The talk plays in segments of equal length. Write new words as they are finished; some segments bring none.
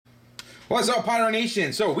What's up, Pyro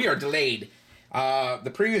Nation? So we are delayed.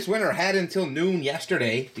 The previous winner had until noon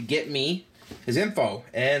yesterday to get me his info,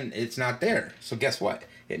 and it's not there. So guess what?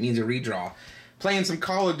 It means a redraw. Playing some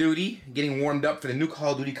Call of Duty, getting warmed up for the new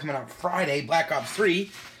Call of Duty coming out Friday, Black Ops 3.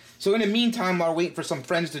 So in the meantime, while waiting for some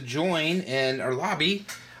friends to join in our lobby,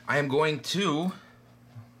 I am going to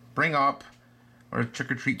bring up our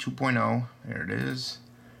Trick or Treat 2.0. There it is.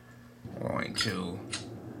 I'm going to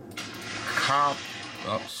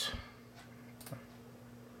oops.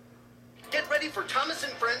 Get ready for Thomas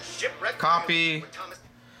and Friends Shipwreck. Copy.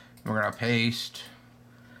 We're gonna paste.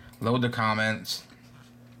 Load the comments.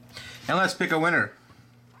 And let's pick a winner.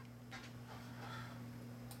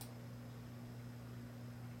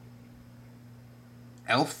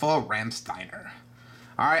 Alpha Ramsteiner.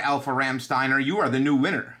 Alright, Alpha Ramsteiner, you are the new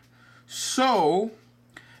winner. So,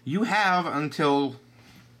 you have until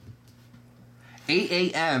 8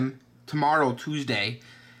 a.m. tomorrow, Tuesday,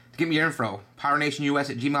 to get me your info.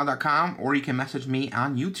 PyroNationUS@gmail.com, or you can message me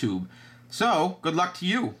on YouTube. So, good luck to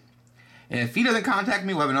you. If he doesn't contact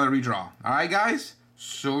me, we'll have another redraw. Alright, guys?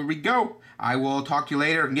 So here we go. I will talk to you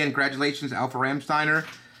later. Again, congratulations, Alpha Ramsteiner.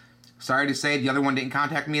 Sorry to say the other one didn't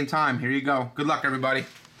contact me in time. Here you go. Good luck, everybody.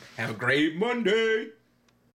 Have a great Monday.